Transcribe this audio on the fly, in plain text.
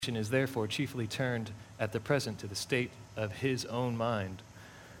is therefore chiefly turned at the present to the state of his own mind,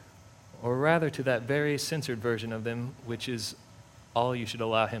 or rather to that very censored version of them which is all you should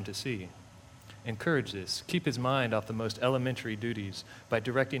allow him to see. Encourage this. Keep his mind off the most elementary duties by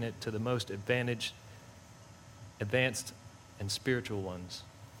directing it to the most advanced and spiritual ones.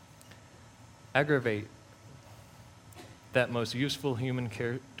 Aggravate that most useful human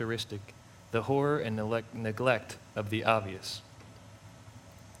characteristic, the horror and neglect of the obvious.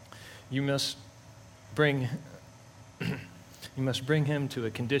 You must bring him to a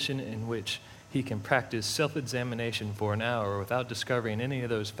condition in which he can practice self-examination for an hour without discovering any of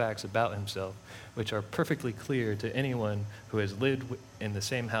those facts about himself which are perfectly clear to anyone who has lived in the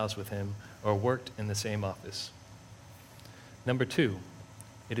same house with him or worked in the same office. Number 2,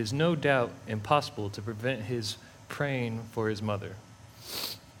 it is no doubt impossible to prevent his praying for his mother,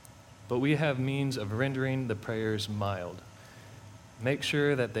 but we have means of rendering the prayers mild. Make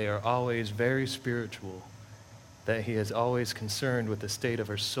sure that they are always very spiritual, that he is always concerned with the state of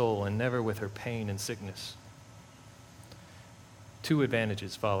her soul and never with her pain and sickness. 2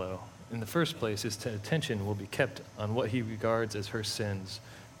 advantages follow. In the first place, his attention will be kept on what he regards as her sins,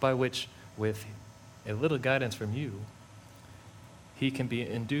 by which, with a little guidance from you, he can be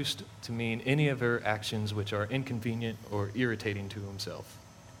induced to mean any of her actions which are inconvenient or irritating to himself.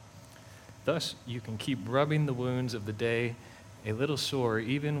 Thus, you can keep rubbing the wounds of the day a little sore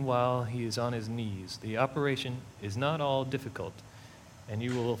even while he is on his knees. The operation is not all difficult, and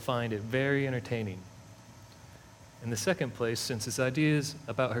you will find it very entertaining. In the second place, since his ideas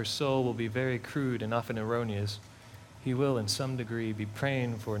about her soul will be very crude and often erroneous, he will in some degree be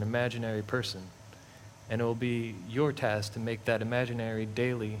praying for an imaginary person, and it will be your task to make that imaginary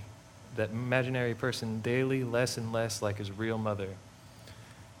person daily less and less like his real mother,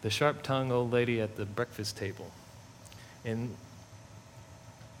 the sharp-tongued old lady at the breakfast table.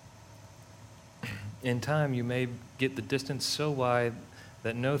 In time, you may get the distance so wide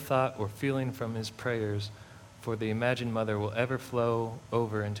that no thought or feeling from his prayers for the imagined mother will ever flow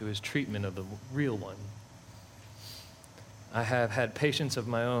over into his treatment of the real one. I have had patients of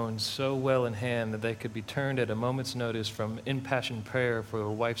my own so well in hand that they could be turned at a moment's notice from impassioned prayer for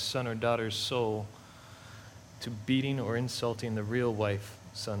a wife's son or daughter's soul to beating or insulting the real wife,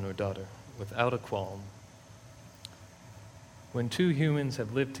 son, or daughter without a qualm. When 2 humans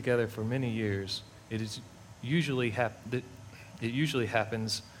have lived together for many years, it usually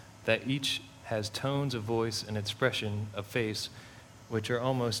happens that each has tones of voice and expression of face which are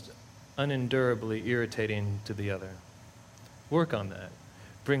almost unendurably irritating to the other. Work on that.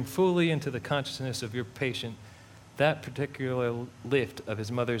 Bring fully into the consciousness of your patient that particular lift of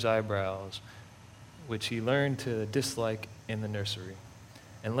his mother's eyebrows, which he learned to dislike in the nursery,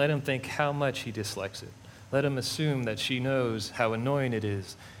 and let him think how much he dislikes it. Let him assume that she knows how annoying it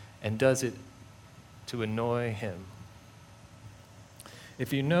is and does it to annoy him.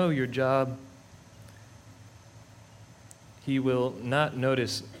 If you know your job, he will not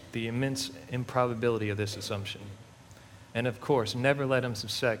notice the immense improbability of this assumption. And of course, never let him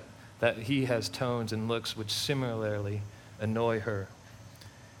suspect that he has tones and looks which similarly annoy her.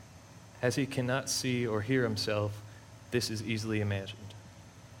 As he cannot see or hear himself, this is easily imagined.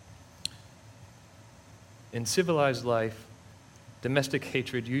 In civilized life, domestic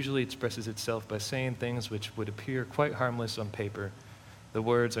hatred usually expresses itself by saying things which would appear quite harmless on paper. The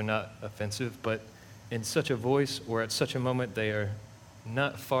words are not offensive, but in such a voice or at such a moment they are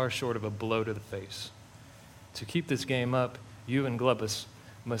not far short of a blow to the face. To keep this game up, you and Glubus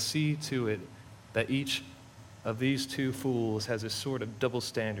must see to it that each of these 2 fools has a sort of double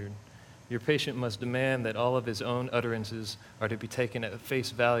standard. Your patient must demand that all of his own utterances are to be taken at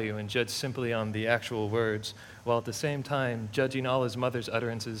face value and judged simply on the actual words, while at the same time judging all his mother's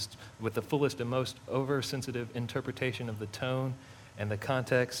utterances with the fullest and most oversensitive interpretation of the tone and the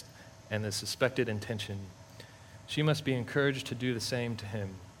context and the suspected intention. She must be encouraged to do the same to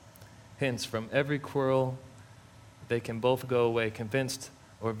him. Hence, from every quarrel, they can both go away convinced,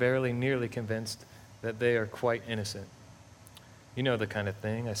 or verily nearly convinced, that they are quite innocent. You know the kind of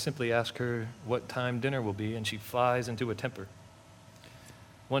thing. I simply ask her what time dinner will be, and she flies into a temper.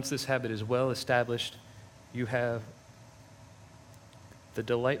 Once this habit is well established, you have the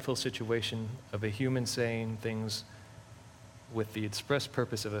delightful situation of a human saying things with the express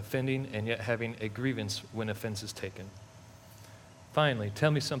purpose of offending and yet having a grievance when offense is taken. Finally,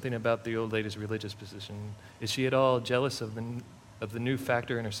 tell me something about the old lady's religious position. Is she at all jealous of the new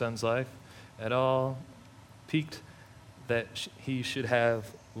factor in her son's life? At all piqued that he should have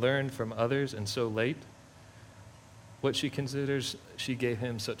learned from others and so late? What she considers she gave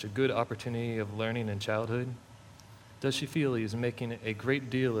him such a good opportunity of learning in childhood? Does she feel he is making a great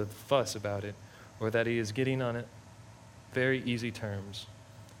deal of fuss about it, or that he is getting on it very easy terms?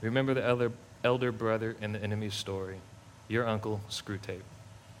 Remember the elder brother in the enemy's story. Your uncle, Screwtape.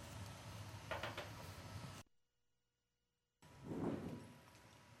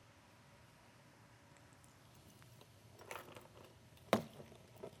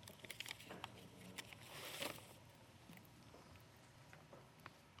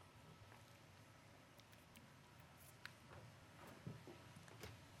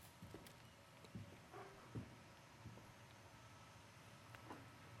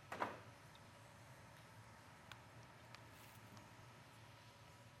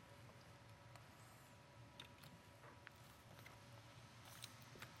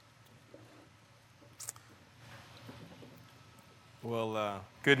 Well,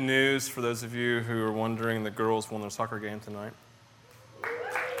 good news for those of you who are wondering, the girls won their soccer game tonight.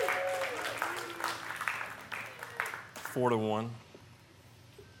 4-1.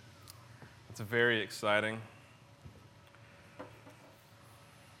 It's very exciting.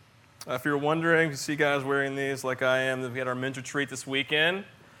 If you're wondering, you see guys wearing these like I am, we had our men's retreat this weekend.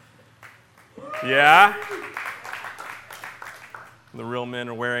 Yeah? The real men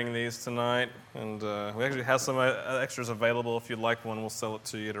are wearing these tonight, and we actually have some extras available. If you'd like one, we'll sell it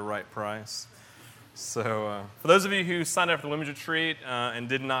to you at a right price. So for those of you who signed up for the women's retreat and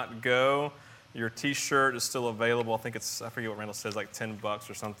did not go, your T-shirt is still available. I think I forget what Randall says, like $10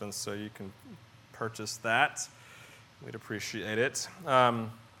 or something, so you can purchase that. We'd appreciate it.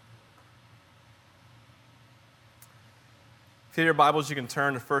 If you have your Bibles, you can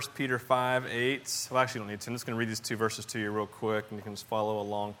turn to 1 Peter 5:8. Well, actually, you don't need to. I'm just going to read these two verses to you real quick, and you can just follow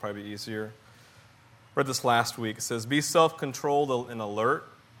along, probably easier. I read this last week. It says, "Be self-controlled and alert.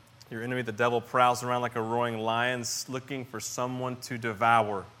 Your enemy, the devil, prowls around like a roaring lion, looking for someone to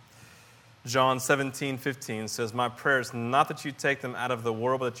devour." John 17:15 says, "My prayer is not that you take them out of the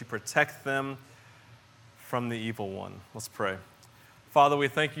world, but that you protect them from the evil one." Let's pray. Father, we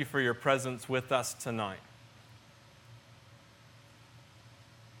thank you for your presence with us tonight.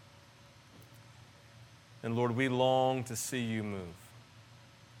 And Lord, we long to see you move.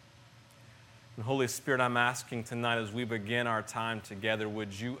 And Holy Spirit, I'm asking tonight as we begin our time together,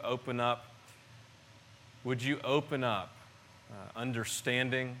 would you open up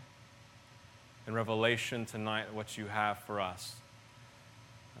understanding and revelation tonight of what you have for us.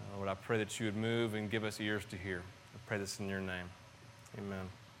 Lord, I pray that you would move and give us ears to hear. I pray this in your name. Amen.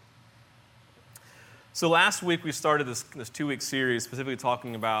 So last week we started this 2-week series specifically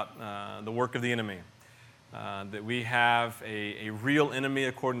talking about the work of the enemy. That we have a real enemy,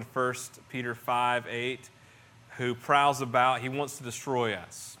 according to 1 Peter 5:8, who prowls about. He wants to destroy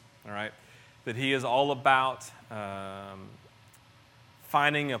us, all right? That he is all about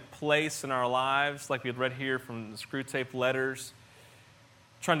finding a place in our lives, like we had read here from the Screwtape letters,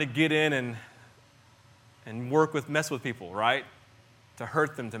 trying to get in and mess with people, right? To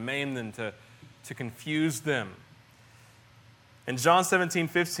hurt them, to maim them, to confuse them. In John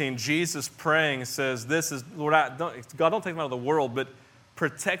 17:15, Jesus praying says, "This is, Lord, God, don't take them out of the world, but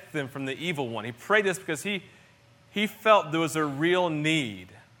protect them from the evil one." He prayed this because he felt there was a real need,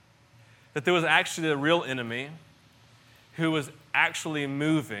 that there was actually a real enemy who was actually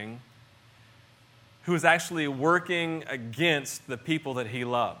moving, who was actually working against the people that he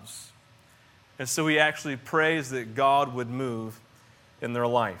loves. And so he actually prays that God would move in their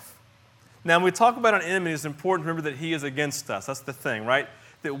life. Now, when we talk about an enemy, it's important to remember that he is against us. That's the thing, right?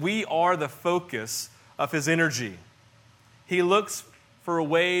 That we are the focus of his energy. He looks for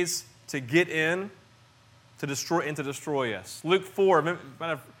ways to get in, to destroy us. Luke 4, you might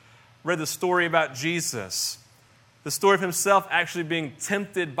have read the story about Jesus. The story of himself actually being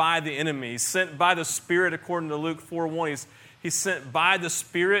tempted by the enemy. He's sent by the Spirit, according to Luke 4:1. He's sent by the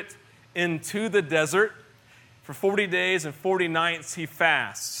Spirit into the desert. For 40 days and 40 nights he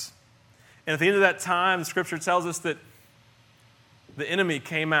fasts. And at the end of that time, the Scripture tells us that the enemy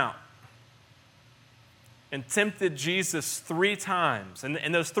came out and tempted Jesus 3 times.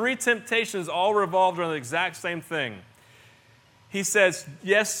 And those 3 temptations all revolved around the exact same thing. He says,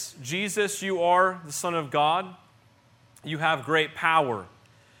 "Yes, Jesus, you are the Son of God. You have great power.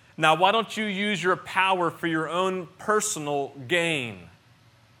 Now, why don't you use your power for your own personal gain?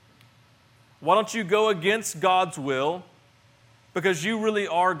 Why don't you go against God's will? Because you really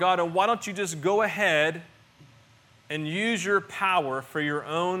are God, and why don't you just go ahead and use your power for your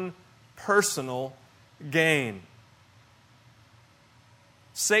own personal gain?"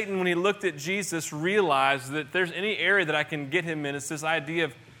 Satan, when he looked at Jesus, realized that if there's any area that I can get him in, it's this idea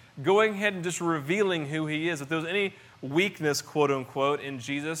of going ahead and just revealing who he is. If there was any weakness, quote unquote, in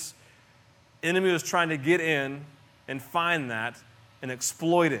Jesus, the enemy was trying to get in and find that and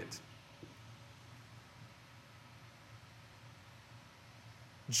exploit it.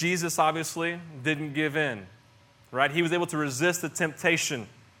 Jesus obviously didn't give in, right? He was able to resist the temptation.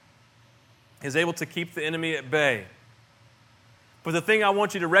 He was able to keep the enemy at bay. But the thing I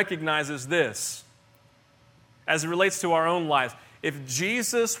want you to recognize is this, as it relates to our own lives. If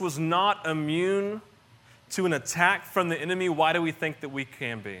Jesus was not immune to an attack from the enemy, why do we think that we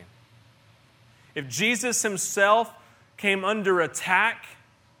can be? If Jesus himself came under attack,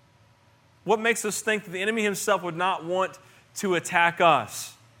 what makes us think that the enemy himself would not want to attack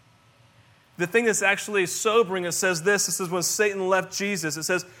us? The thing that's actually sobering, it says this, it says when Satan left Jesus, it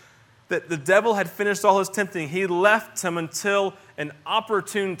says that the devil had finished all his tempting. He left him until an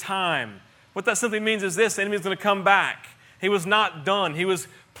opportune time. What that simply means is this, the enemy is going to come back. He was not done. He was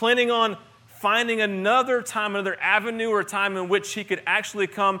planning on finding another time, another avenue or time in which he could actually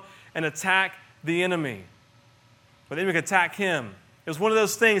come and attack the enemy. But the enemy could attack him. It was one of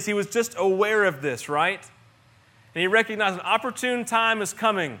those things, he was just aware of this, right? And he recognized an opportune time is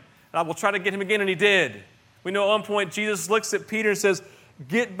coming. And I will try to get him again, and he did. We know at one point Jesus looks at Peter and says,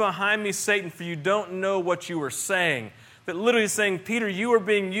 "Get behind me, Satan, for you don't know what you are saying." That literally is saying, Peter, you are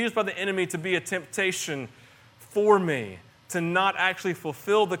being used by the enemy to be a temptation for me, to not actually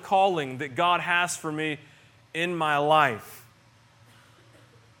fulfill the calling that God has for me in my life.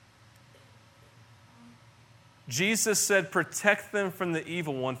 Jesus said, "Protect them from the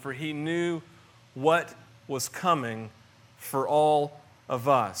evil one," for he knew what was coming for all of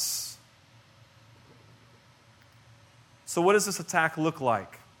us. So what does this attack look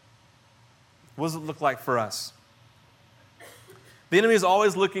like? What does it look like for us? The enemy is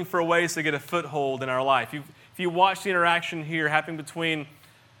always looking for ways to get a foothold in our life. If you watch the interaction here happening between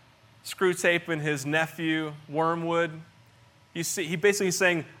Screwtape and his nephew, Wormwood, you see he basically is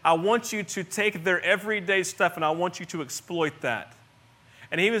saying, I want you to take their everyday stuff and I want you to exploit that.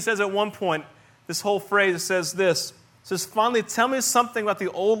 And he even says at one point, this whole phrase says this, it says, "Finally, tell me something about the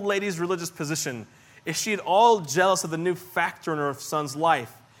old lady's religious position. Is she at all jealous of the new factor in her son's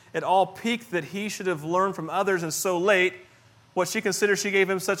life? At all piqued that he should have learned from others and so late what she considers she gave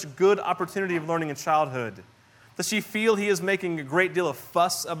him such good opportunity of learning in childhood? Does she feel he is making a great deal of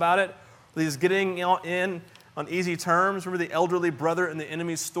fuss about it? That he's getting in on easy terms?" Remember the elderly brother in the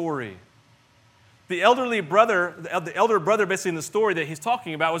enemy's story. The elder brother basically in the story that he's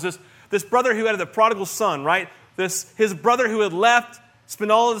talking about was this brother who had the prodigal son, right? His brother who had left, spent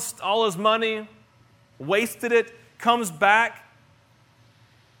all his money, wasted it, comes back,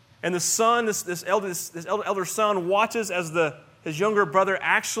 and the son, this elder son, watches as his younger brother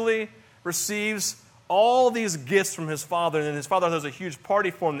actually receives all these gifts from his father, and then his father has a huge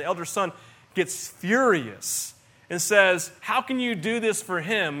party for him. The elder son gets furious and says, "How can you do this for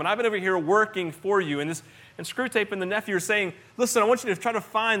him when I've been over here working for you?" And Screwtape and the nephew are saying, "Listen, I want you to try to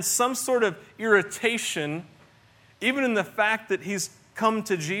find some sort of irritation, even in the fact that he's come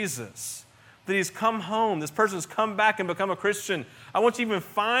to Jesus, that he's come home, this person's come back and become a Christian. I want you to even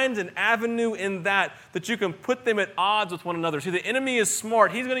find an avenue in that you can put them at odds with one another." See, the enemy is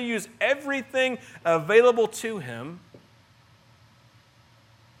smart. He's going to use everything available to him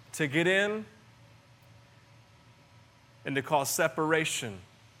to get in and to cause separation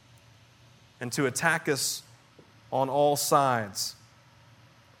and to attack us on all sides.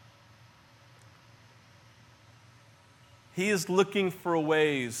 He is looking for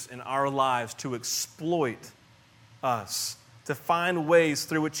ways in our lives to exploit us, to find ways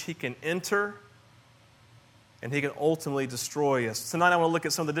through which he can enter and he can ultimately destroy us. Tonight I want to look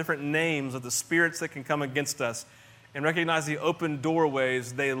at some of the different names of the spirits that can come against us and recognize the open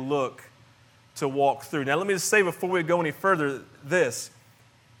doorways they look to walk through. Now let me just say before we go any further this.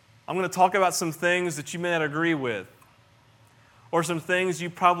 I'm going to talk about some things that you may not agree with, or some things you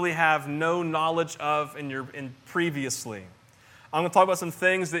probably have no knowledge of in previously. I'm going to talk about some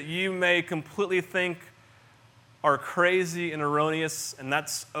things that you may completely think are crazy and erroneous, and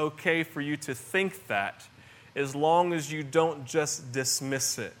that's okay for you to think that, as long as you don't just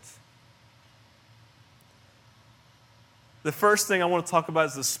dismiss it. The first thing I want to talk about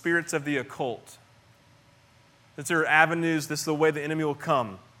is the spirits of the occult. These are avenues, this is the way the enemy will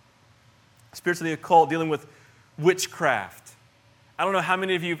come. Spirits of the occult dealing with witchcraft. I don't know how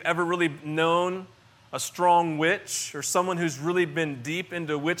many of you have ever really known a strong witch or someone who's really been deep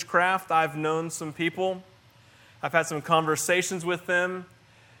into witchcraft. I've known some people. I've had some conversations with them.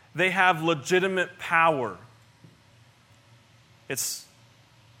 They have legitimate power. It's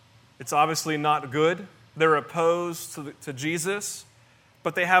obviously not good. They're opposed to Jesus,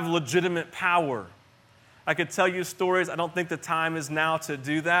 but they have legitimate power. I could tell you stories. I don't think the time is now to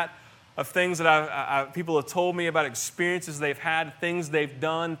do that, of things that people have told me about experiences they've had, things they've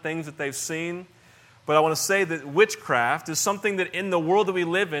done, things that they've seen. But I want to say that witchcraft is something that in the world that we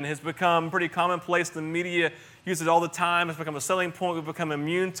live in has become pretty commonplace. The media uses it all the time. It's become a selling point. We've become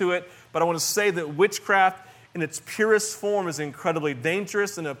immune to it. But I want to say that witchcraft in its purest form is incredibly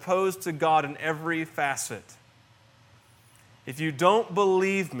dangerous and opposed to God in every facet. If you don't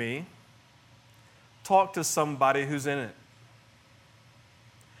believe me, talk to somebody who's in it.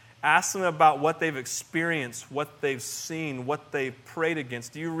 Ask them about what they've experienced, what they've seen, what they've prayed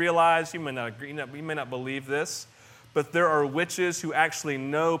against. Do you realize, you may not agree, you may not believe this, but there are witches who actually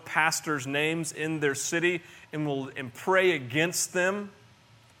know pastors' names in their city and pray against them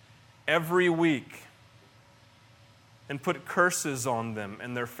every week and put curses on them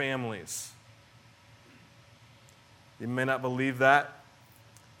and their families. You may not believe that.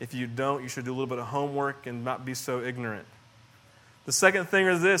 If you don't, you should do a little bit of homework and not be so ignorant. The second thing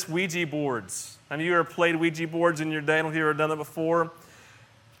is this, Ouija boards. Have you ever played Ouija boards in your day? I don't know if you've ever done that before.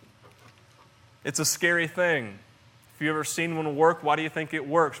 It's a scary thing. If you've ever seen one work, why do you think it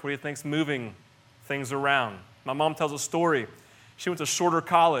works? What do you think's moving things around? My mom tells a story. She went to Shorter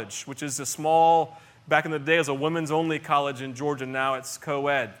College, which is a small, back in the day, it was a women's only college in Georgia. Now it's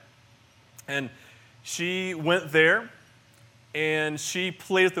co-ed. And she went there, and she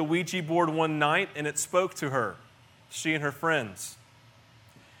played with the Ouija board one night, and it spoke to her. She and her friends.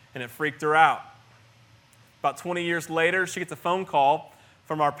 And it freaked her out. About 20 years later, she gets a phone call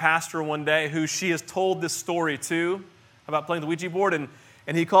from our pastor one day who she has told this story to about playing the Ouija board.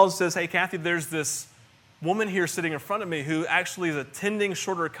 And he calls and says, "Hey, Kathy, there's this woman here sitting in front of me who actually is attending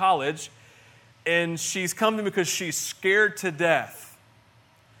Shorter College. And she's come to me because she's scared to death.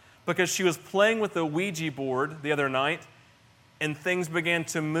 Because she was playing with the Ouija board the other night and things began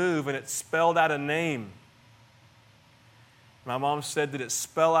to move and it spelled out a name. My mom said, "Did it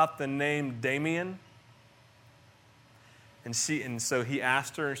spell out the name Damien?" And so he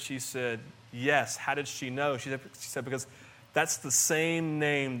asked her, and she said, "Yes." How did she know? She said, "Because that's the same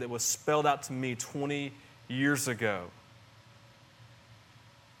name that was spelled out to me 20 years ago."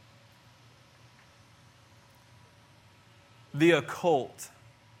 The occult.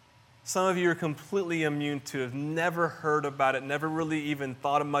 Some of you are completely immune to it, have never heard about it, never really even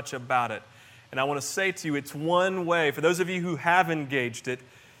thought much about it. And I want to say to you, it's one way. For those of you who have engaged it,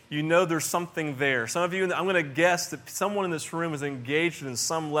 you know there's something there. Some of you, I'm going to guess that someone in this room is engaged in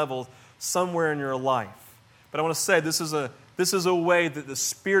some level somewhere in your life. But I want to say this is a way that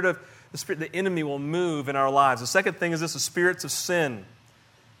the enemy will move in our lives. The second thing is this: the spirits of sin.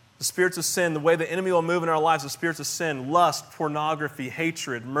 The spirits of sin, the way the enemy will move in our lives, the spirits of sin: lust, pornography,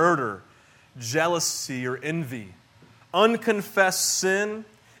 hatred, murder, jealousy, or envy. Unconfessed sin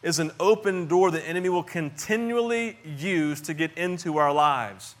is an open door the enemy will continually use to get into our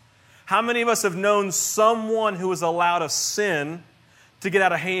lives. How many of us have known someone who has allowed a sin to get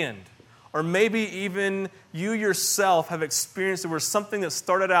out of hand? Or maybe even you yourself have experienced it where something that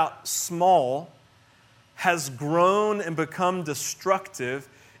started out small has grown and become destructive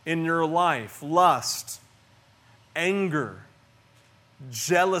in your life. Lust, anger,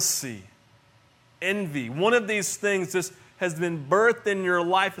 jealousy, envy. One of these things just has been birthed in your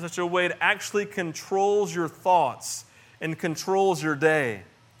life in such a way it actually controls your thoughts and controls your day.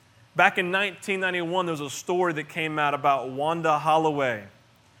 Back in 1991, there was a story that came out about Wanda Holloway.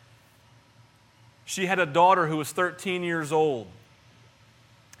 She had a daughter who was 13 years old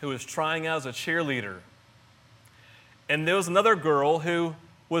who was trying out as a cheerleader. And there was another girl who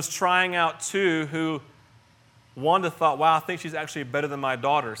was trying out too, who Wanda thought, "Wow, I think she's actually better than my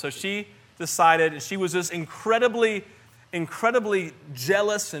daughter." So she decided, and she was just incredibly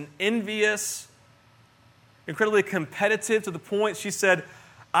jealous and envious, incredibly competitive to the point she said,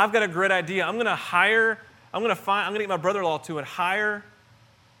 "I've got a great idea. I'm going to get my brother-in-law to and hire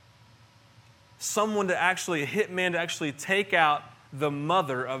someone to actually, a hitman to actually take out the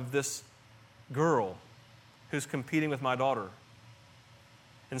mother of this girl who's competing with my daughter."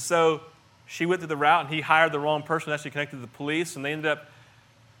 And so she went through the route, and he hired the wrong person, actually connected to the police, and they ended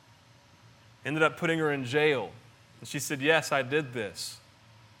up putting her in jail. And she said, "Yes, I did this."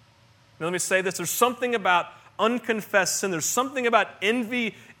 Now let me say this. There's something about unconfessed sin. There's something about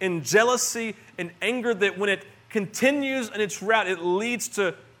envy and jealousy and anger that when it continues in its route, it leads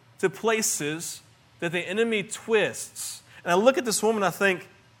to places that the enemy twists. And I look at this woman, I think,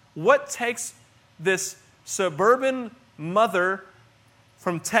 what takes this suburban mother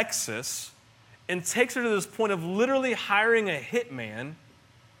from Texas and takes her to this point of literally hiring a hitman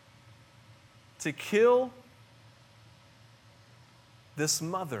to kill this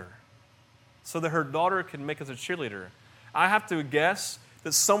mother so that her daughter can make us a cheerleader? I have to guess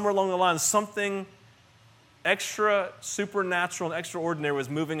that somewhere along the line, something extra supernatural and extraordinary was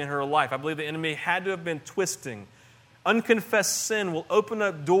moving in her life. I believe the enemy had to have been twisting. Unconfessed sin will open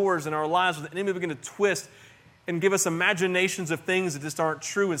up doors in our lives where the enemy will begin to twist and give us imaginations of things that just aren't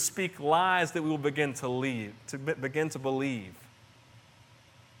true and speak lies that we will begin to believe.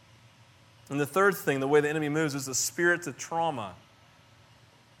 And the third thing, the way the enemy moves, is the spirits of trauma.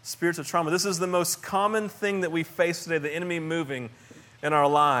 Spirits of trauma. This is the most common thing that we face today, the enemy moving in our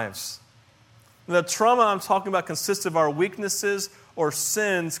lives. The trauma I'm talking about consists of our weaknesses or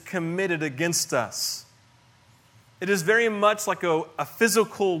sins committed against us. It is very much like a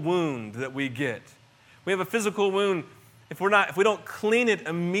physical wound that we get. We have a physical wound. If we don't clean it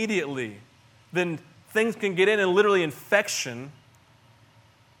immediately, then things can get in, and literally infection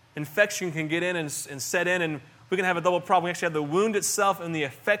can get in and set in, and we can have a double problem. We actually have the wound itself and the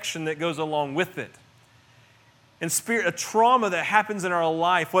affection that goes along with it. And a trauma that happens in our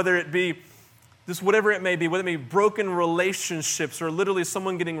life, whether it be just whatever it may be, whether it be broken relationships or literally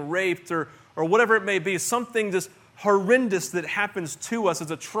someone getting raped or whatever it may be, something just horrendous that happens to us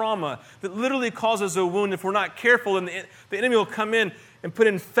as a trauma that literally causes a wound. If we're not careful, then the enemy will come in and put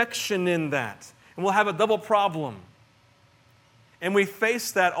infection in that, and we'll have a double problem. And we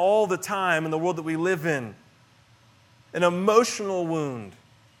face that all the time in the world that we live in. An emotional wound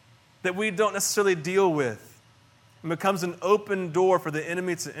that we don't necessarily deal with. It becomes an open door for the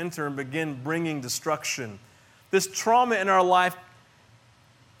enemy to enter and begin bringing destruction. This trauma in our life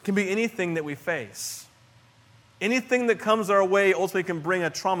can be anything that we face. Anything that comes our way ultimately can bring a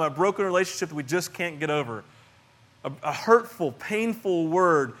trauma, a broken relationship that we just can't get over. A hurtful, painful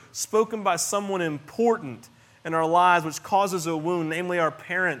word spoken by someone important in our lives which causes a wound, namely our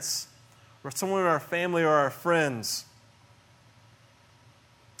parents or someone in our family or our friends.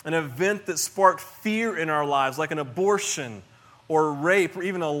 An event that sparked fear in our lives, like an abortion or rape or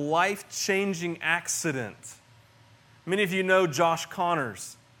even a life-changing accident. Many of you know Josh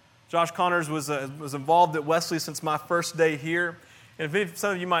Connors. Josh Connors was involved at Wesley since my first day here. And if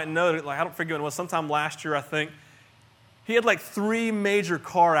some of you might know, like I don't forget when it was, sometime last year I think, he had like 3 major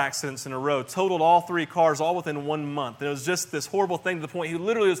car accidents in a row, totaled all 3 cars all within 1 month. And it was just this horrible thing to the point he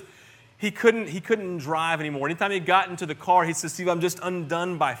literally he couldn't drive anymore. Anytime he got into the car, he said, "Steve, I'm just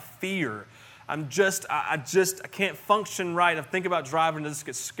undone by fear. I can't function right. I think about driving and I just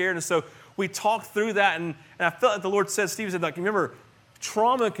get scared." And so we talked through that, and I felt like the Lord said, Steve said, like, remember,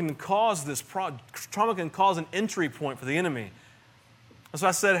 trauma can cause an entry point for the enemy. And so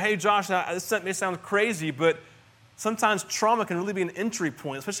I said, "Hey, Josh, this may sound crazy, but sometimes trauma can really be an entry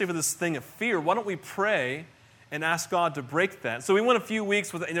point, especially for this thing of fear. Why don't we pray and ask God to break that?" So we went a few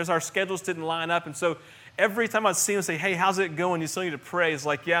weeks and our schedules didn't line up. And so every time I'd see him say, "Hey, how's it going? You still need to pray?" It's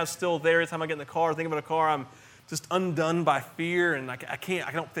like, "Yeah, I'm still there." Every time I get in the car, think about a car, I'm just undone by fear, and I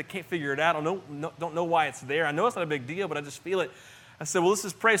can't figure it out. I don't know why it's there. I know it's not a big deal, but I just feel it. I said, "Well, let's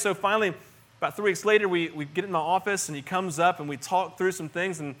just pray." So finally, about 3 weeks later, we get in my office, and he comes up, and we talk through some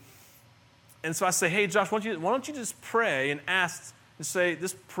things. And so I say, "Hey, Josh, why don't you just pray and ask and say,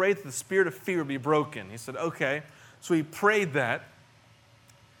 just pray that the spirit of fear be broken?" He said, "Okay." So he prayed that.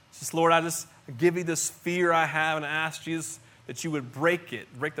 He says, "Lord, I give you this fear I have, and I ask Jesus that you would break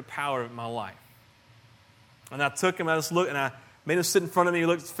the power of my life." And I took him, I just looked, and I made him sit in front of me. He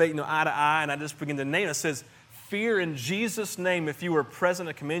looked eye to eye, and I just began to name it. It says, "Fear, in Jesus' name, if you were present,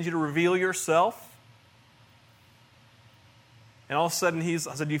 I command you to reveal yourself." And all of a sudden, I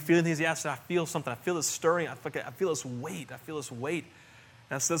said, "Do you feel anything?" I said, "I feel something. I feel this stirring. I feel this weight. I feel this weight."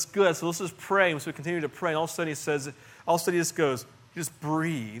 And I said, "That's good." So let's just pray. And so we continue to pray. And all of a sudden, he just goes, he just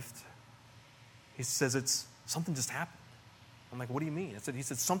breathed. He says, something just happened. I'm like, "What do you mean?" He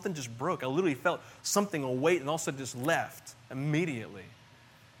said, "Something just broke. I literally felt something, a weight, and all of a sudden just left immediately."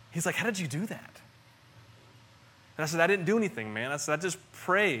 He's like, "How did you do that?" And I said, "I didn't do anything, man." I said, "I just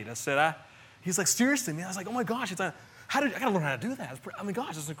prayed." I said, he's like, "Seriously, man?" I was like, "Oh my gosh." He's like, I got to learn how to do that. I mean,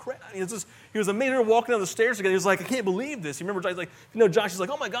 gosh, it's incredible. He was amazing. We were walking down the stairs together. He was like, "I can't believe this." You remember, he's like, Josh, he's like,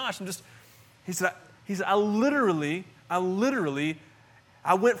 "Oh my gosh." He said, I literally, I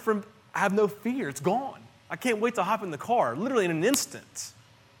went from, I have no fear. It's gone. I can't wait to hop in the car, literally in an instant.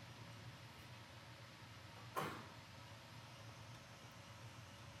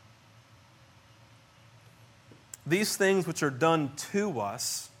 These things which are done to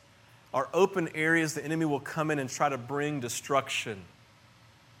us are open areas the enemy will come in and try to bring destruction.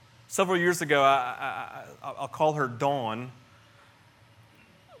 Several years ago, I'll call her Dawn.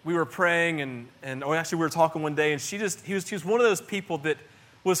 We were praying, and actually we were talking one day, and she was one of those people that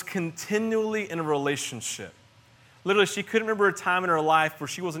was continually in a relationship. Literally, she couldn't remember a time in her life where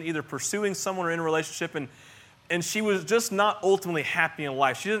she wasn't either pursuing someone or in a relationship, and And she was just not ultimately happy in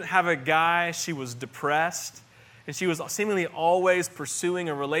life. She didn't have a guy. She was depressed. And she was seemingly always pursuing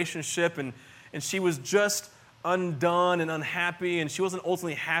a relationship. And she was just undone and unhappy. And she wasn't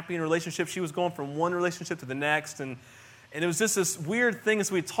ultimately happy in a relationship. She was going from one relationship to the next. And it was just this weird thing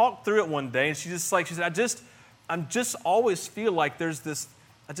as we talked through it one day. And she said, I just always feel like there's this,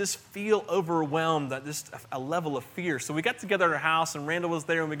 I just feel overwhelmed, that just a level of fear. So we got together at her house, and Randall was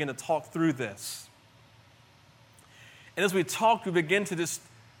there, and we began to talk through this. And as we talked, we began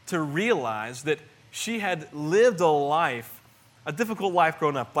to realize that she had lived a life, a difficult life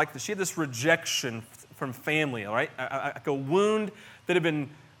growing up. Like she had this rejection from family, all right? Like a wound that had been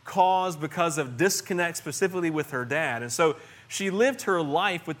caused because of disconnect specifically with her dad. And so she lived her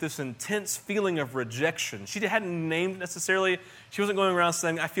life with this intense feeling of rejection. She hadn't named it necessarily. She wasn't going around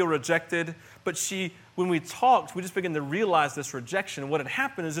saying, I feel rejected. But when we talked, we just began to realize this rejection. And what had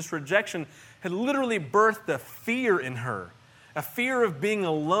happened is this rejection had literally birthed a fear in her, a fear of being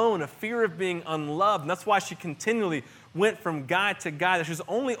alone, a fear of being unloved. And that's why she continually went from guy to guy, that she was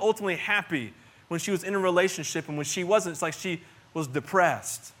only ultimately happy when she was in a relationship, and when she wasn't, it's like she was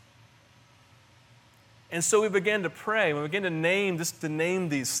depressed. And so we began to pray. We began to name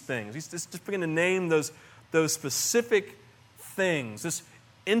these things. Just begin to name those specific things, this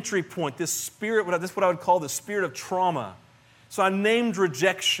entry point, this spirit, this is what I would call the spirit of trauma. So I named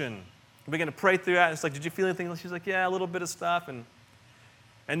rejection. We began to pray through that. It's like, did you feel anything? She's like, yeah, a little bit of stuff. And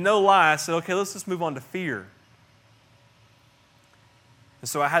no lie, I said, okay, let's just move on to fear. And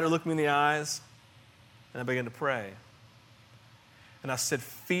so I had her look me in the eyes, and I began to pray. And I said,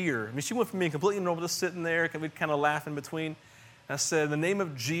 fear. I mean, she went from being completely normal, just sitting there, we'd kind of laugh in between. And I said, in the name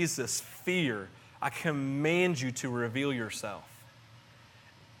of Jesus, fear, I command you to reveal yourself.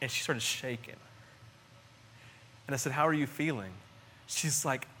 And she started shaking. And I said, how are you feeling? She's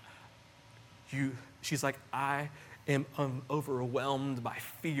like, I am overwhelmed by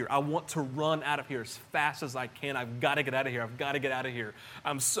fear. I want to run out of here as fast as I can. I've got to get out of here. I've got to get out of here.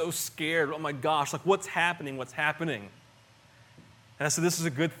 I'm so scared. Oh my gosh, like what's happening? What's happening? And I said, this is a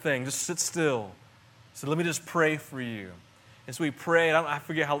good thing. Just sit still. I said, let me just pray for you. And so we prayed. I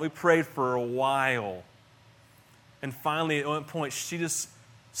forget how, we prayed for a while. And finally, at one point, she just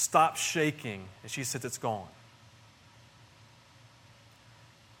stopped shaking. And she said, it's gone.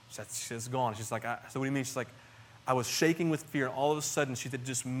 She said, it's gone. She's like, so what do you mean? She's like, I was shaking with fear. And all of a sudden, she said,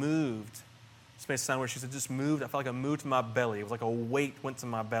 just moved. This may sound weird. She said, just moved. I felt like I moved to my belly. It was like a weight went to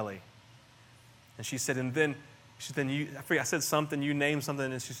my belly. And she said, I forget, I said something, you named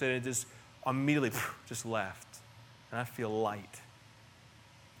something, and she said it just immediately just left. And I feel light.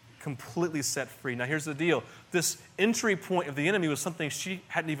 Completely set free. Now here's the deal. This entry point of the enemy was something she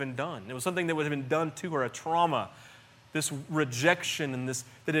hadn't even done. It was something that would have been done to her, a trauma, this rejection, and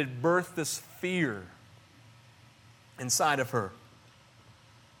that had birthed this fear inside of her.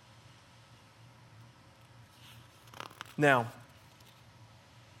 Now,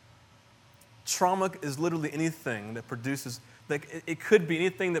 trauma is literally anything that produces, like it could be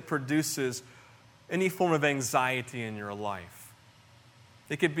anything that produces any form of anxiety in your life.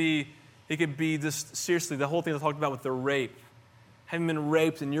 It could be just, seriously, the whole thing I talked about with the rape. Having been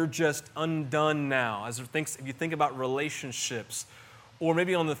raped and you're just undone now. If you think about relationships, or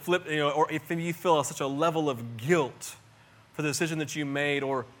maybe on the flip, or if you feel such a level of guilt for the decision that you made,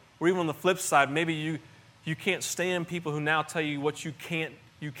 or even on the flip side, maybe you can't stand people who now tell you what you can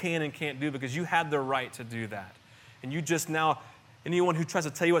and can't do because you had the right to do that. And you just now, anyone who tries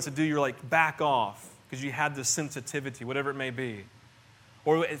to tell you what to do, you're like, back off because you had this sensitivity, whatever it may be.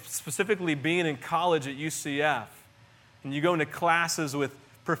 Or specifically being in college at UCF, and you go into classes with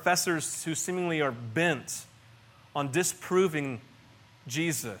professors who seemingly are bent on disproving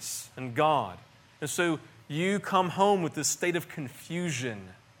Jesus and God. And so you come home with this state of confusion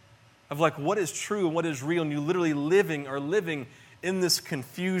of like what is true and what is real, and you literally are living in this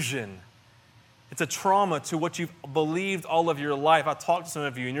confusion. It's a trauma to what you've believed all of your life. I talked to some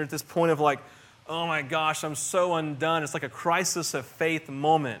of you, and you're at this point of like, oh my gosh, I'm so undone. It's like a crisis of faith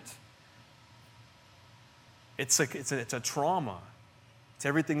moment. It's a trauma. It's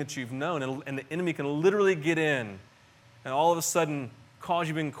everything that you've known, and the enemy can literally get in and all of a sudden cause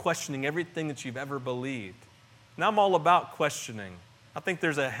you been questioning everything that you've ever believed. And I'm all about questioning. I think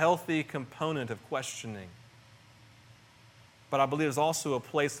there's a healthy component of questioning. But I believe there's also a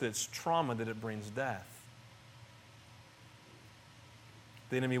place that it's trauma that it brings death.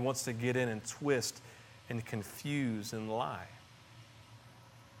 The enemy wants to get in and twist and confuse and lie.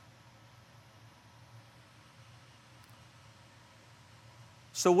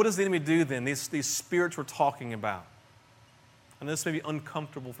 So what does the enemy do then? These spirits we're talking about. And this may be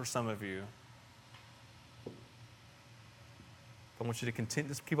uncomfortable for some of you. I want you to continue,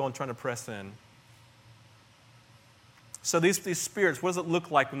 just keep on trying to press in. So these spirits, what does it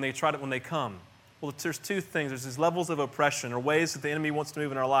look like when they come? Well, there's two things. There's these levels of oppression or ways that the enemy wants to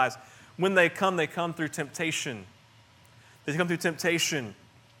move in our lives. When they come through temptation. They come through temptation.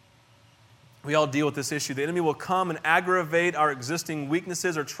 We all deal with this issue. The enemy will come and aggravate our existing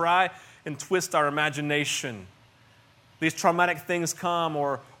weaknesses or try and twist our imagination. These traumatic things come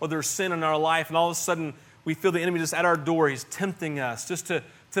or there's sin in our life, and all of a sudden we feel the enemy just at our door. He's tempting us just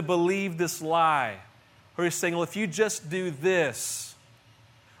to believe this lie. Or he's saying, well, if you just do this,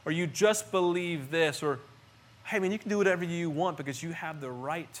 or you just believe this, or, hey, man, you can do whatever you want because you have the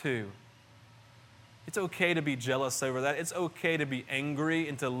right to. It's okay to be jealous over that. It's okay to be angry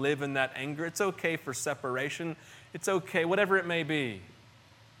and to live in that anger. It's okay for separation. It's okay, whatever it may be.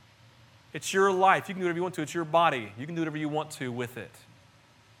 It's your life. You can do whatever you want to. It's your body. You can do whatever you want to with it.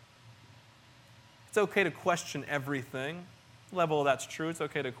 It's okay to question everything. Level that's true. It's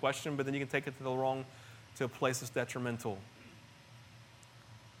okay to question, but then you can take it to a place that's detrimental.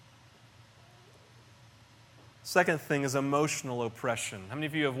 Second thing is emotional oppression. How many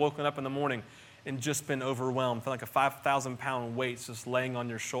of you have woken up in the morning and just been overwhelmed, feel like a 5,000-pound weight just laying on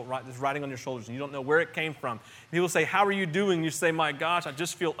your shoulder, just riding on your shoulders, and you don't know where it came from? People say, how are you doing? You say, my gosh, I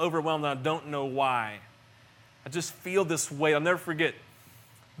just feel overwhelmed and I don't know why. I just feel this weight. I'll never forget,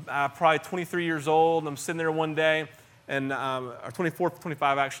 probably 23 years old, and I'm sitting there one day, and or 24,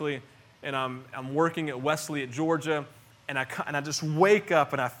 25 actually, and I'm working at Wesley at Georgia, and I just wake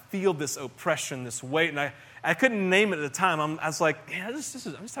up and I feel this oppression, this weight, and I couldn't name it at the time. I was like, yeah, I'm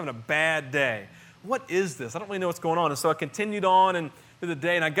just having a bad day. What is this? I don't really know what's going on. And so I continued on and through the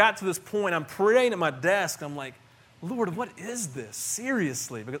day, and I got to this point. I'm praying at my desk. I'm like, Lord, what is this?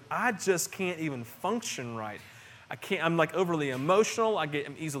 Seriously, because I just can't even function right. I'm like overly emotional.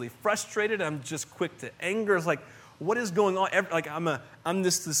 I'm easily frustrated. I'm just quick to anger. It's like, what is going on? I'm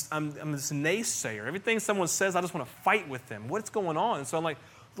this naysayer. Everything someone says, I just want to fight with them. What's going on? And so I'm like,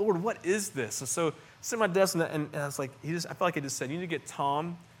 Lord, what is this? And so I sit at my desk, and I was like, I felt like he just said, you need to get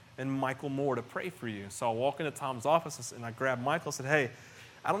Tom and Michael Moore to pray for you. So I walk into Tom's office, and I grab Michael and said, hey,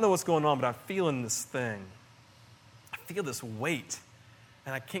 I don't know what's going on, but I'm feeling this thing. I feel this weight,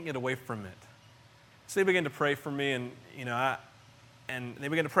 and I can't get away from it. So they began to pray for me, and they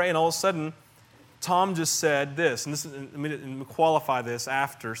began to pray, and all of a sudden, Tom just said this, and let me qualify this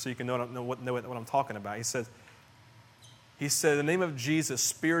after so you can know what I'm talking about. He said, in the name of Jesus,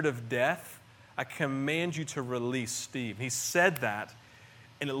 spirit of death, I command you to release Steve. He said that,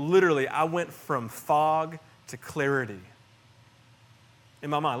 and I went from fog to clarity in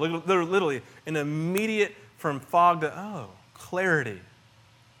my mind. Literally, an immediate from fog to, clarity.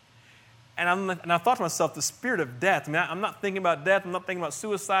 And I thought to myself, the spirit of death. I mean, I'm not thinking about death. I'm not thinking about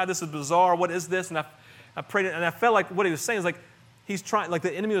suicide. This is bizarre. What is this? And I prayed, and I felt like what he was saying is like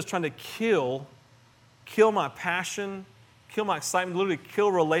the enemy was trying to kill my passion, kill my excitement, literally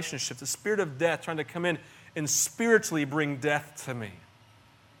kill relationships. The spirit of death trying to come in and spiritually bring death to me.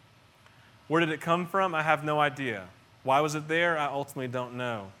 Where did it come from? I have no idea. Why was it there? I ultimately don't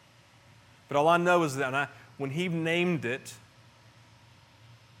know. But all I know is that when he named it,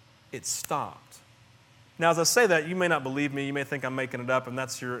 it stopped. Now, as I say that, you may not believe me. You may think I'm making it up, and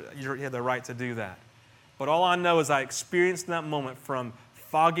you have the right to do that. But all I know is I experienced in that moment from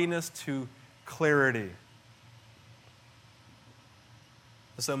fogginess to clarity.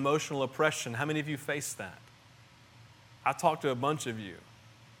 This emotional oppression, how many of you face that? I talked to a bunch of you,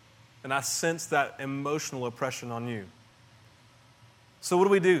 and I sense that emotional oppression on you. So what do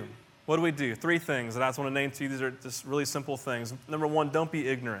we do? What do we do? 3 things that I just want to name to you. These are just really simple things. Number 1, don't be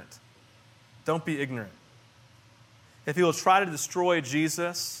ignorant. Don't be ignorant. If he will try to destroy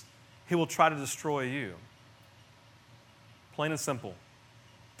Jesus, he will try to destroy you. Plain and simple.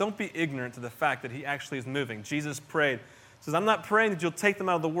 Don't be ignorant to the fact that he actually is moving. Jesus prayed. He says, I'm not praying that you'll take them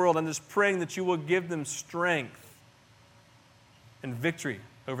out of the world. I'm just praying that you will give them strength and victory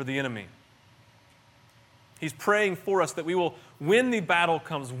over the enemy. He's praying for us that we will, when the battle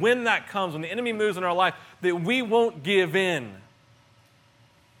comes, when that comes, when the enemy moves in our life, that we won't give in.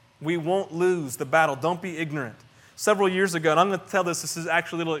 We won't lose the battle. Don't be ignorant. Several years ago, and I'm going to tell this is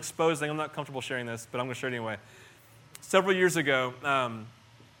actually a little exposing. I'm not comfortable sharing this, but I'm going to share it anyway. Several years ago,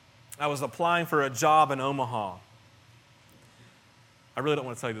 I was applying for a job in Omaha. I really don't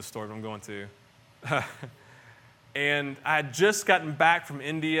want to tell you this story, but I'm going to. And I had just gotten back from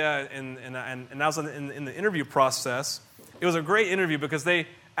India, and I was in the interview process. It was a great interview because they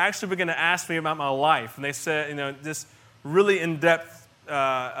actually began to ask me about my life. And they said, this really in-depth,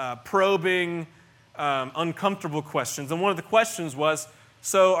 probing, uncomfortable questions. And one of the questions was,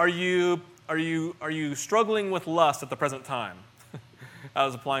 so are you struggling with lust at the present time? I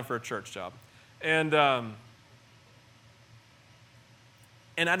was applying for a church job. And I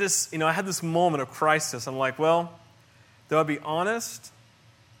just, I had this moment of crisis. I'm like, well, do I be honest?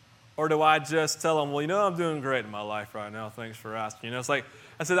 Or do I just tell them, well, I'm doing great in my life right now. Thanks for asking. It's like,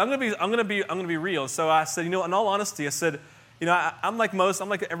 I said, I'm gonna be real. So I said, in all honesty, I said, I'm like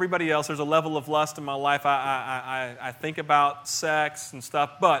everybody else. There's a level of lust in my life. I think about sex and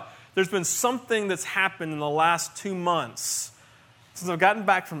stuff, but there's been something that's happened in the last 2 months since I've gotten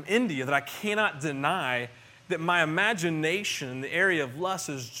back from India that I cannot deny, that my imagination in the area of lust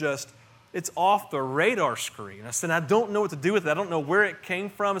is just, it's off the radar screen. I said, I don't know what to do with it. I don't know where it came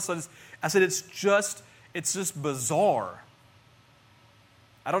from. So I said, it's just bizarre.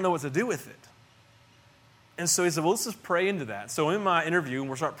 I don't know what to do with it. And so he said, well, let's just pray into that. So in my interview,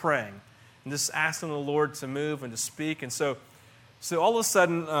 we'll start praying and just asking the Lord to move and to speak. And so all of a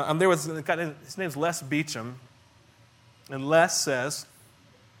sudden, I'm there with a guy, his name's Les Beecham. And Les says,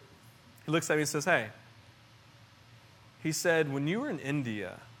 he looks at me and says, hey, he said, when you were in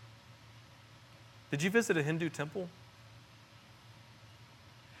India, did you visit a Hindu temple?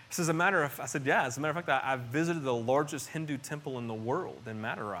 He says, I said, yeah, as a matter of fact, I visited the largest Hindu temple in the world in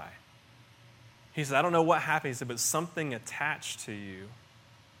Madurai. He said, I don't know what happened. He said, but something attached to you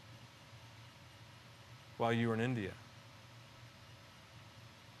while you were in India.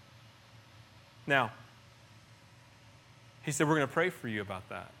 Now, he said, we're going to pray for you about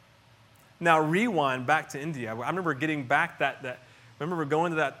that. Now, rewind back to India. I remember getting back remember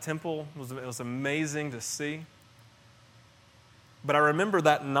going to that temple. It was amazing to see. But I remember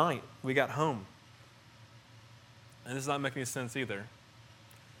that night we got home. And this is not making any sense either.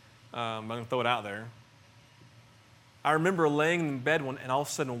 I'm going to throw it out there. I remember laying in bed and all of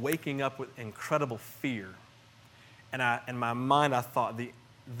a sudden waking up with incredible fear. And in my mind, I thought,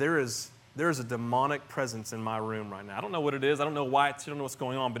 there is a demonic presence in my room right now. I don't know what it is. I don't know why. I don't know what's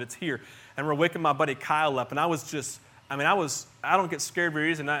going on, but it's here. And we're waking my buddy Kyle up, and I don't get scared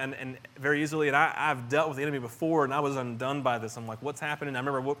very easily, and very easily, and I've dealt with the enemy before, and I was undone by this. I'm like, what's happening? I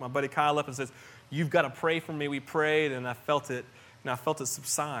remember I woke my buddy Kyle up and says, you've got to pray for me. We prayed, and I felt it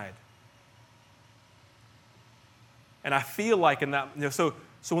subside. And I feel like in that, so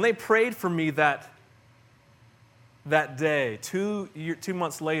when they prayed for me that day, 2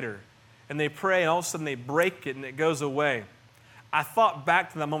 months later, and they pray, and all of a sudden they break it, and it goes away. I thought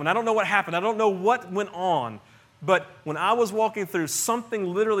back to that moment. I don't know what happened. I don't know what went on. But when I was walking through, something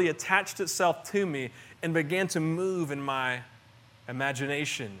literally attached itself to me and began to move in my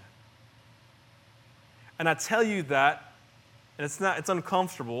imagination. And I tell you that, and it's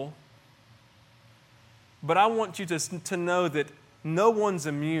uncomfortable, but I want you to know that no one's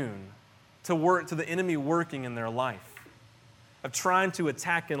immune to the enemy working in their life, of trying to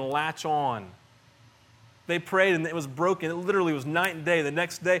attack and latch on. They prayed and it was broken. It literally was night and day. The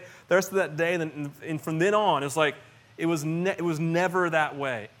next day, the rest of that day, and from then on, it's like it was never that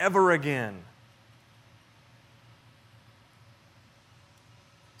way, ever again.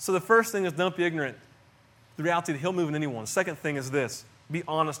 So the first thing is, don't be ignorant. The reality that he'll move in anyone. Second thing is this: be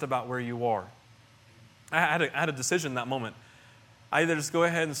honest about where you are. I had a decision in that moment. I either just go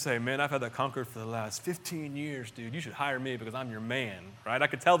ahead and say, man, I've had that conquered for the last 15 years, dude. You should hire me because I'm your man, right? I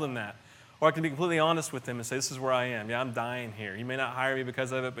could tell them that. Or I can be completely honest with them and say, this is where I am. Yeah, I'm dying here. You may not hire me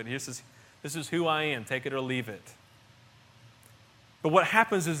because of it, but this is who I am. Take it or leave it. But what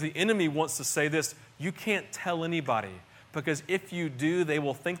happens is the enemy wants to say this: you can't tell anybody, because if you do, they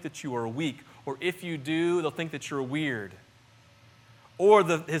will think that you are weak. Or if you do, they'll think that you're weird. Or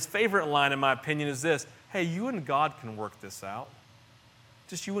his favorite line, in my opinion, is this: hey, you and God can work this out.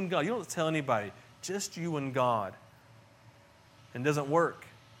 Just you and God. You don't have to tell anybody. Just you and God. And it doesn't work.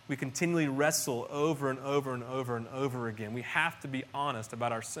 We continually wrestle over and over and over and over again. We have to be honest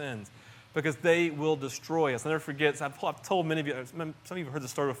about our sins because they will destroy us. I'll never forget, I've told many of you, some of you have heard the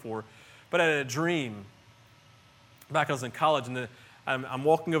story before, but I had a dream back when I was in college, and I'm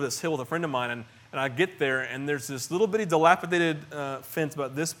walking over this hill with a friend of mine, and I get there, and there's this little bitty dilapidated fence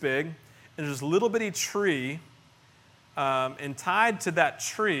about this big, and there's this little bitty tree, and tied to that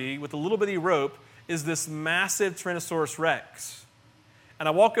tree with a little bitty rope is this massive Tyrannosaurus Rex. And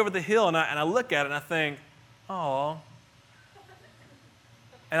I walk over the hill, and I look at it, and I think, oh.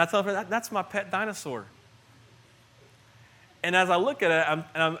 And I tell her, that's my pet dinosaur. And as I look at it,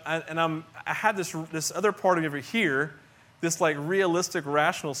 I have this other part of me over here, this like realistic,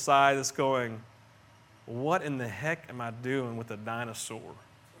 rational side that's going, what in the heck am I doing with a dinosaur?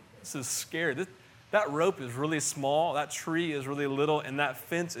 This is scary. That rope is really small, that tree is really little, and that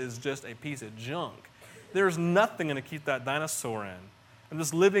fence is just a piece of junk. There's nothing going to keep that dinosaur in. I'm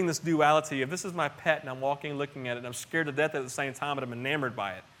just living this duality of this is my pet and I'm walking, looking at it, and I'm scared to death at the same time, but I'm enamored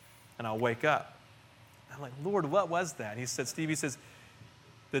by it. And I'll wake up. I'm like, Lord, what was that? He said, Steve, he says,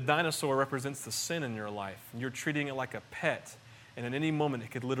 the dinosaur represents the sin in your life. And you're treating it like a pet. And at any moment,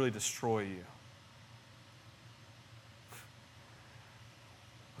 it could literally destroy you.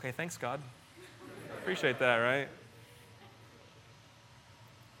 Okay, thanks, God. Appreciate that, right?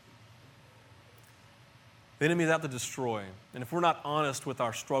 The enemy is out to destroy. And if we're not honest with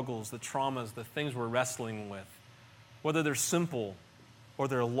our struggles, the traumas, the things we're wrestling with, whether they're simple or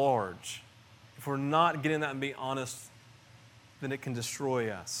they're large, if we're not getting that and being honest, then it can destroy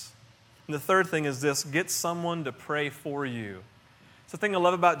us. And the third thing is this: get someone to pray for you. It's the thing I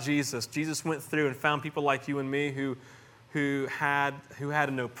love about Jesus. Jesus went through and found people like you and me who had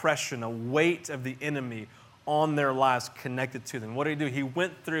an oppression, a weight of the enemy on their lives connected to them. What did he do? He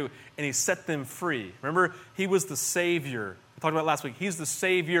went through and he set them free. Remember, he was the Savior. We talked about last week. He's the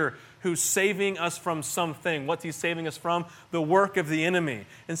Savior who's saving us from something. What's he saving us from? The work of the enemy.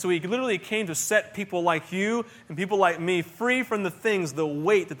 And so he literally came to set people like you and people like me free from the things, the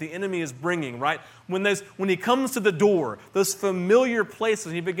weight that the enemy is bringing, right? When he comes to the door, those familiar places,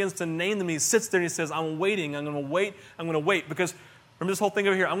 and he begins to name them, he sits there and he says, I'm waiting, I'm going to wait, I'm going to wait. Because remember this whole thing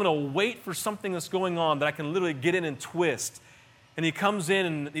over here, I'm going to wait for something that's going on that I can literally get in and twist. And he comes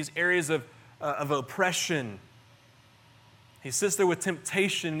in these areas of oppression. He sits there with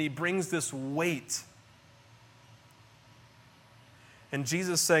temptation and he brings this weight. And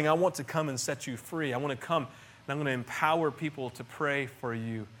Jesus is saying, I want to come and set you free. I want to come and I'm going to empower people to pray for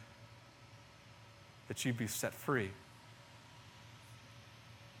you that you be set free.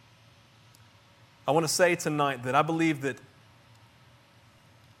 I want to say tonight that I believe that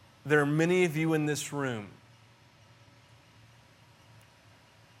there are many of you in this room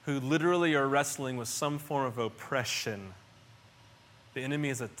who literally are wrestling with some form of oppression. The enemy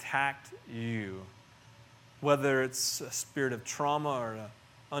has attacked you, whether it's a spirit of trauma or an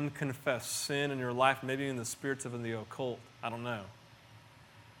unconfessed sin in your life, maybe in the spirits of the occult. I don't know.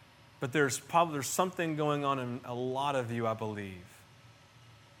 But there's something going on in a lot of you, I believe.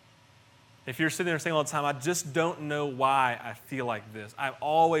 If you're sitting there saying all the time, I just don't know why I feel like this. I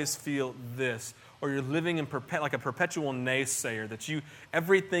always feel this. Or you're living in like a perpetual naysayer, that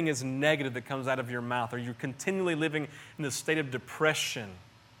everything is negative that comes out of your mouth. Or you're continually living in this state of depression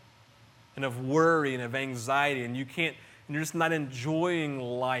and of worry and of anxiety. And you're just not enjoying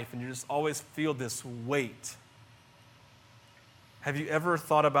life. And you just always feel this weight. Have you ever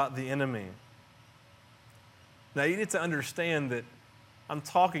thought about the enemy? Now you need to understand that I'm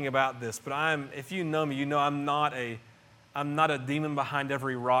talking about this, but if you know me, you know I'm not a demon behind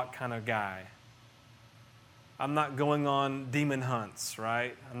every rock kind of guy. I'm not going on demon hunts,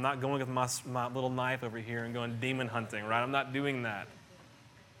 right? I'm not going with my little knife over here and going demon hunting, right? I'm not doing that.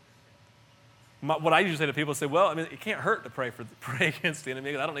 What I usually say to people is say, well, I mean, it can't hurt to pray against the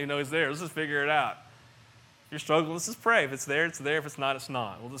enemy. I don't even know he's there. Let's just figure it out. If you're struggling, let's just pray. If it's there, it's there. If it's not, it's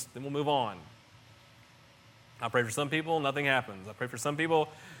not. Then we'll move on. I pray for some people, nothing happens. I pray for some people,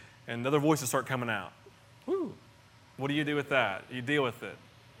 and other voices start coming out. Woo. What do you do with that? You deal with it.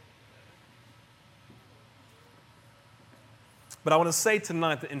 But I want to say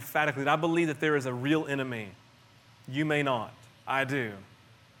tonight that emphatically that I believe that there is a real enemy. You may not. I do.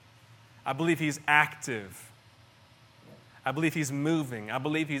 I believe he's active. I believe he's moving. I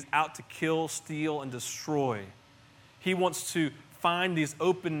believe he's out to kill, steal, and destroy. He wants to find these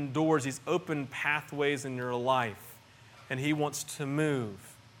open doors, these open pathways in your life, and he wants to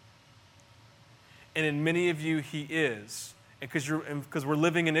move. And in many of you, he is, because we're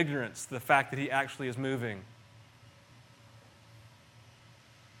living in ignorance, the fact that he actually is moving.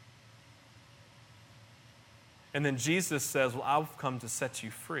 And then Jesus says, well, I've come to set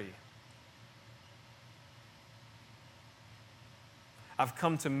you free. I've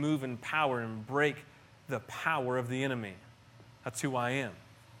come to move in power and break the power of the enemy. That's who I am.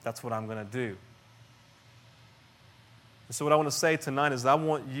 That's what I'm going to do. And so what I want to say tonight is I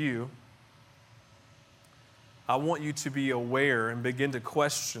want you to be aware and begin to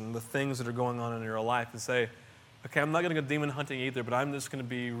question the things that are going on in your life and say, okay, I'm not going to go demon hunting either, but I'm just going to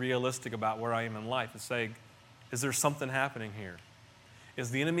be realistic about where I am in life and say, is there something happening here? Is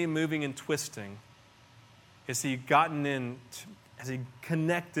the enemy moving and twisting? Has he gotten in? Has he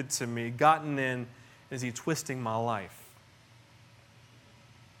connected to me, gotten in? Is he twisting my life?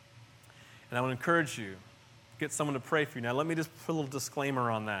 And I would encourage you, get someone to pray for you. Now, let me just put a little disclaimer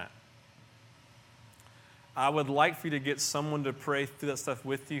on that. I would like for you to get someone to pray through that stuff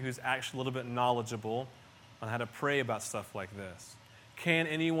with you who's actually a little bit knowledgeable on how to pray about stuff like this. Can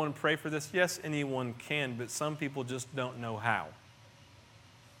anyone pray for this? Yes, anyone can, but some people just don't know how.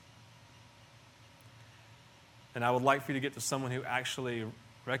 And I would like for you to get to someone who actually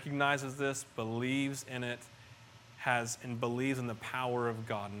recognizes this, believes in it, and believes in the power of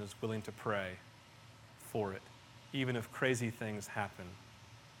God and is willing to pray for it, even if crazy things happen.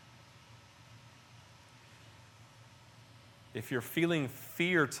 If you're feeling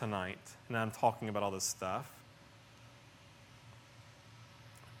fear tonight, and I'm talking about all this stuff,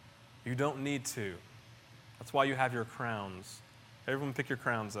 you don't need to. That's why you have your crowns. Everyone pick your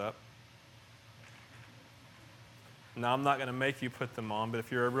crowns up. Now, I'm not going to make you put them on, but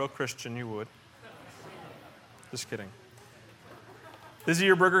if you're a real Christian, you would. Just kidding. These are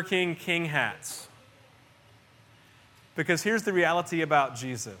your Burger King king hats. Because here's the reality about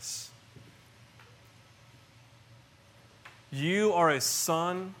Jesus. You are a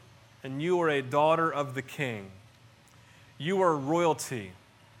son and you are a daughter of the King. You are royalty.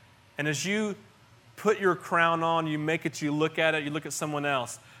 And as you put your crown on, you make it, you look at it, you look at someone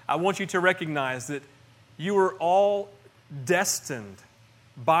else, I want you to recognize that you are all destined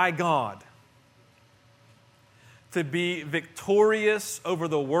by God to be victorious over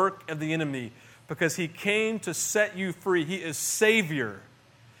the work of the enemy because He came to set you free. He is Savior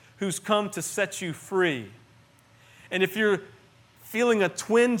who's come to set you free. And if you're feeling a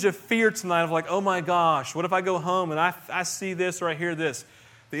twinge of fear tonight of like, oh my gosh, what if I go home and I see this or I hear this?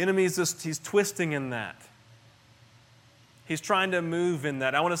 The enemy he's twisting in that. He's trying to move in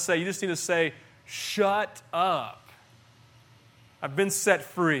that. I want to say, you just need to say, shut up. I've been set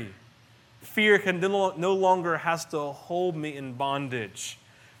free. Fear can no longer has to hold me in bondage.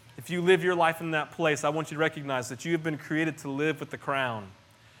 If you live your life in that place, I want you to recognize that you have been created to live with the crown.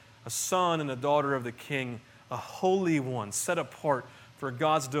 A son and a daughter of the King, a holy one, set apart for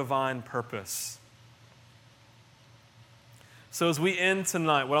God's divine purpose. So as we end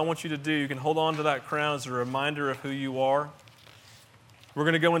tonight, what I want you to do, you can hold on to that crown as a reminder of who you are. We're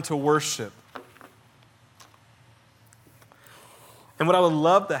going to go into worship. And what I would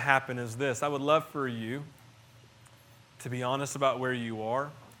love to happen is this. I would love for you to be honest about where you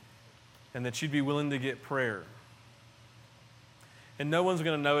are and that you'd be willing to get prayer. And no one's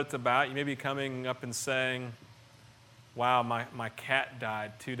going to know it's about. You may be coming up and saying, wow, my cat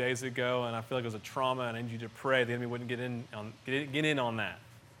died 2 days ago and I feel like it was a trauma and I need you to pray. The enemy wouldn't get in on that.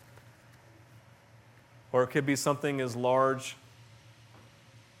 Or it could be something as large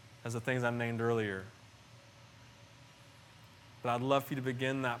as the things I named earlier. But I'd love for you to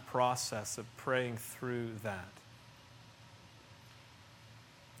begin that process of praying through that.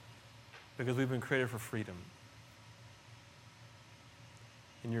 Because we've been created for freedom.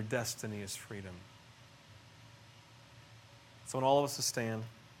 And your destiny is freedom. So I want all of us to stand.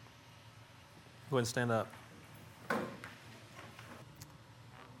 Go ahead and stand up. And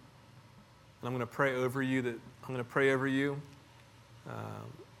I'm going to pray over you.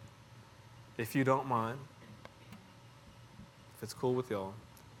 If you don't mind, if it's cool with y'all,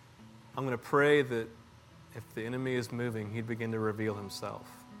 I'm going to pray that if the enemy is moving, he'd begin to reveal himself.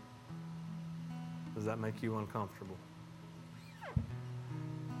 Does that make you uncomfortable?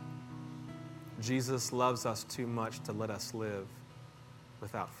 Jesus loves us too much to let us live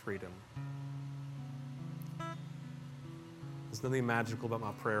without freedom. There's nothing magical about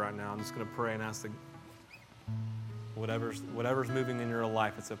my prayer right now. I'm just going to pray and ask that whatever's moving in your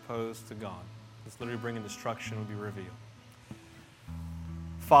life that's opposed to God, that's literally bringing destruction, will be revealed.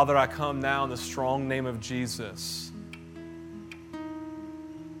 Father, I come now in the strong name of Jesus.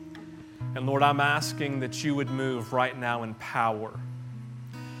 And Lord, I'm asking that you would move right now in power.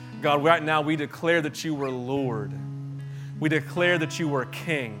 God, right now we declare that you were Lord. We declare that you were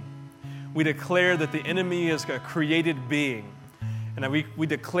King. We declare that the enemy is a created being. And we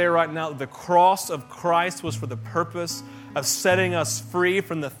declare right now that the cross of Christ was for the purpose of setting us free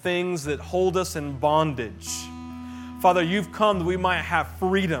from the things that hold us in bondage. Father, you've come that we might have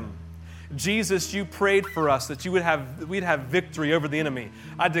freedom. Jesus, you prayed for us that we'd have victory over the enemy.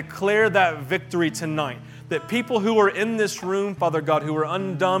 I declare that victory tonight. That people who are in this room, Father God, who are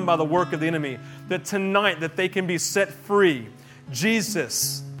undone by the work of the enemy, that tonight that they can be set free.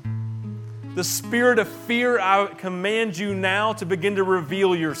 Jesus, the spirit of fear, I command you now to begin to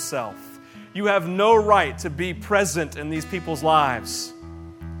reveal yourself. You have no right to be present in these people's lives.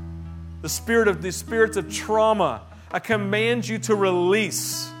 The spirits of trauma, I command you to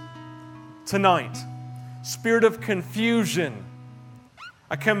release tonight. Spirit of confusion,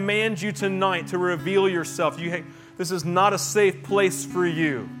 I command you tonight to reveal yourself. This is not a safe place for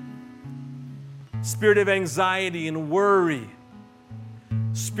you. Spirit of anxiety and worry.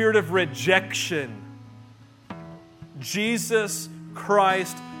 Spirit of rejection. Jesus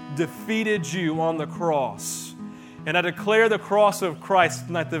Christ defeated you on the cross. And I declare the cross of Christ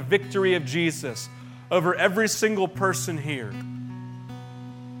tonight, the victory of Jesus, over every single person here.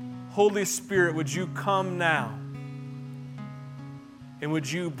 Holy Spirit, would you come now? And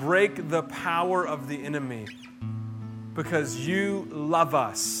would you break the power of the enemy because you love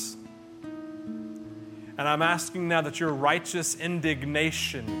us? And I'm asking now that your righteous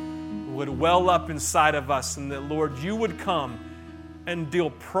indignation would well up inside of us and that, Lord, you would come and deal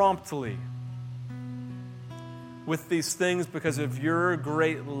promptly with these things because of your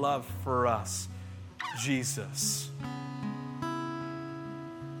great love for us, Jesus.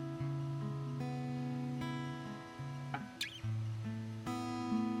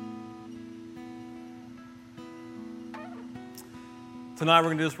 Tonight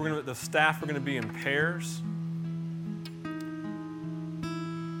we're going to do this. The staff are going to be in pairs.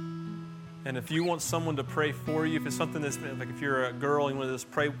 And if you want someone to pray for you, if it's something that's like if you're a girl and you want to just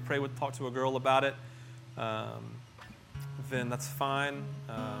talk to a girl about it, then that's fine.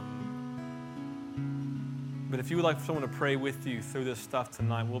 But if you would like someone to pray with you through this stuff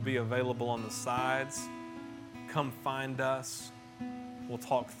tonight, we'll be available on the sides. Come find us. We'll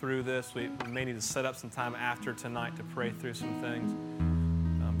talk through this. We may need to set up some time after tonight to pray through some things.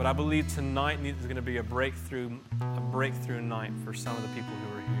 But I believe tonight is going to be a breakthrough night for some of the people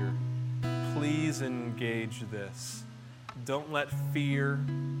who are here. Please engage this. Don't let fear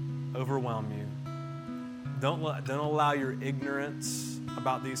overwhelm you. Don't allow your ignorance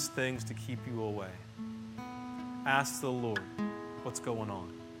about these things to keep you away. Ask the Lord, what's going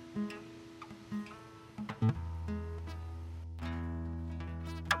on?